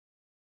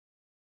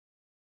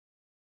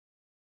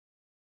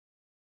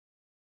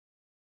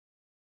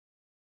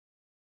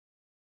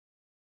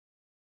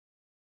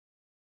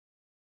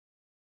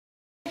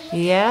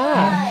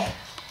Yeah.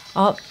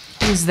 Oh,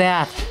 who's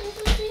that?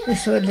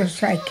 This one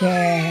looks like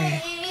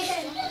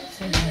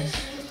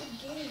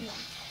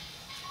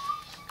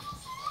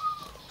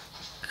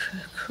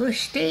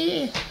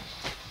Christy.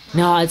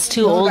 No, it's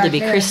too old to be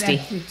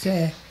Christy.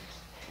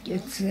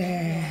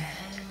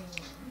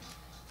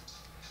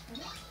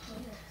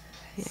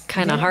 It's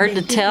kind of hard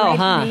to tell,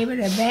 huh? Name on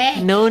the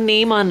back. No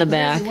name on the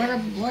back. One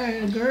of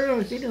the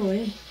girls,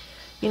 anyway.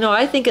 You know,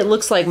 I think it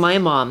looks like my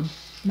mom.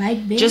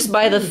 Might be. Just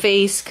by the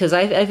face, because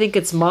I think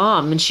it's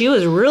mom. And she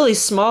was really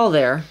small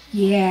there.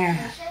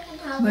 Yeah.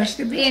 Must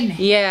have been.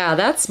 Yeah,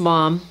 that's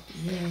mom.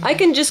 Yeah. I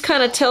can just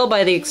kind of tell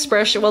by the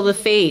expression, well, the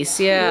face,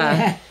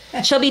 yeah.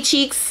 Chubby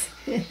cheeks.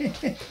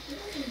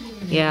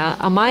 Yeah,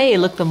 Amaya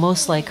looked the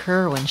most like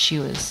her when she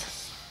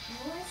was...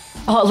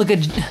 Oh, look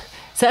at...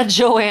 Is that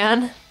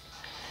Joanne?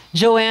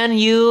 Joanne,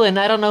 you, and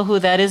I don't know who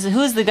that is.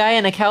 Who's the guy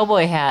in a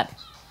cowboy hat?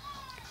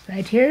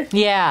 Right here?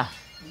 Yeah.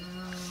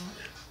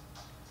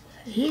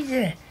 He's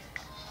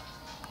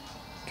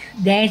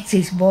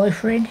Nancy's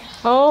boyfriend.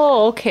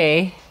 Oh,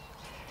 okay.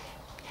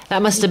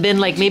 That must have been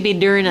like maybe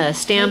during a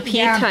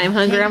stampede time,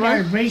 huh,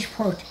 Grandma?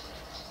 Bridgeport.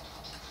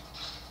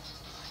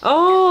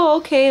 Oh,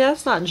 okay.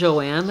 That's not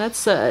Joanne.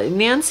 That's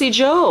Nancy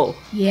Joe.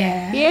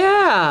 Yeah.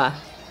 Yeah.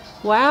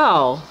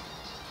 Wow.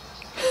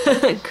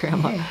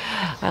 Grandma,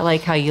 I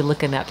like how you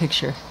look in that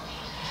picture.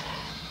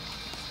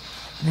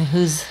 Now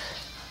who's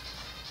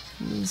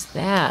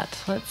that?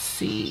 Let's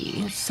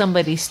see.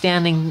 Somebody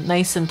standing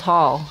nice and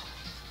tall.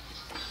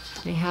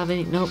 They have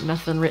any? Nope,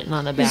 nothing written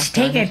on the back. Just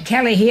take it,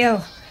 Kelly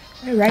Hill,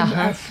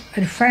 right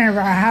in front of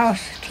our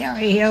house,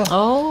 Kelly Hill.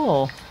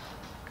 Oh.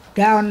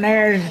 Down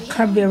there, the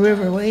Columbia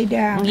River, way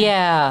down.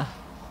 Yeah.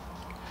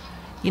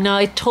 You know,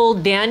 I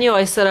told Daniel,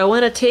 I said, I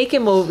want to take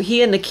him over,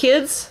 he and the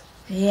kids.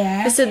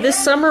 Yeah. I said,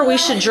 this summer we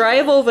should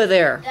drive over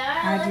there.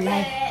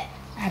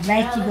 I'd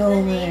like to go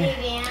over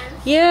there.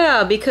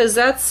 Yeah, because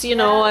that's, you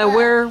know,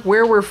 where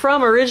we're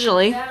from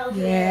originally.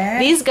 Yeah.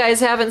 These guys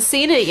haven't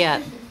seen it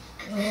yet.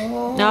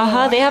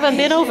 Oh. They haven't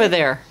been over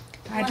there.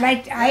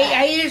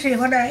 I usually,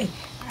 when I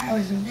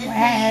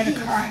had a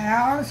car,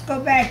 I always go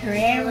back there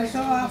every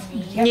so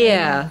often.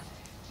 Yeah.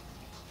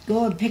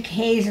 Go and pick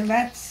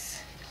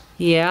hazelnuts.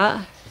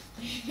 Yeah.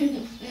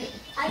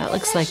 That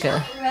looks like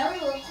a...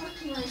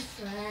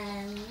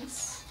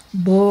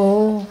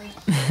 Bull.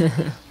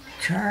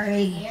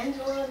 Charlie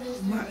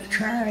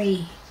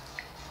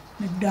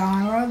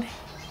McDonald.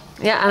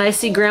 Yeah, and I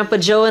see Grandpa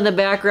Joe in the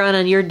background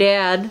and your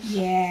dad.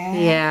 Yeah.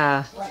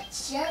 Yeah.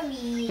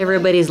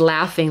 Everybody's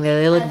laughing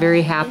there. They look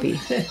very happy.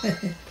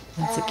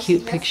 That's a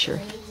cute picture.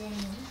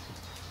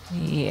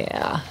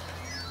 Yeah.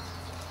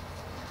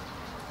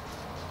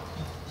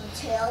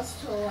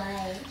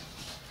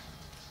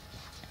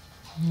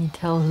 Can you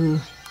tell who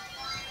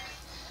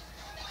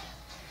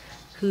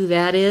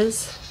that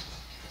is?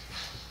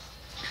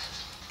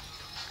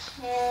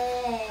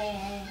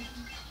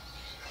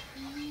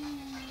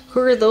 Who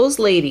are those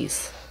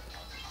ladies?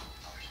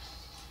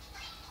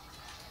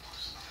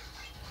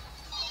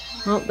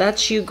 Oh,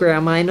 that's you,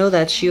 Grandma. I know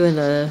that's you in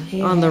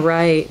on the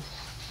right.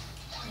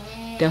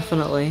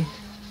 Definitely.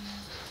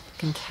 I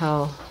can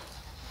tell.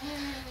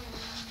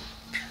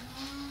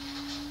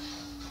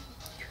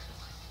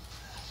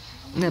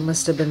 That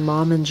must have been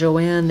Mom and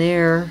Joanne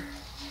there.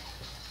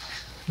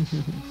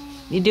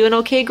 You doing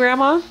okay,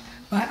 Grandma?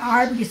 My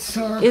arm gets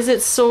sore. Is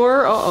it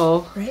sore?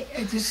 Uh-oh. Right,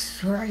 this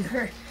is where I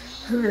hurt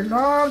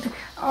long.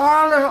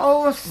 All the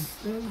old,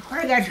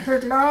 where I got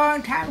hurt a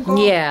long time ago.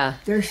 Yeah.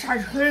 They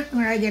start hurting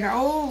when I get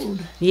old.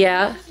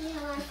 Yeah.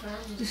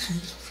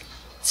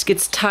 This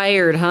gets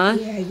tired, huh?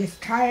 Yeah, it gets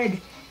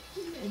tired.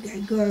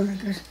 It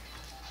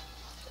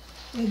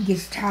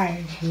gets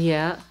tired.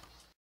 Yeah.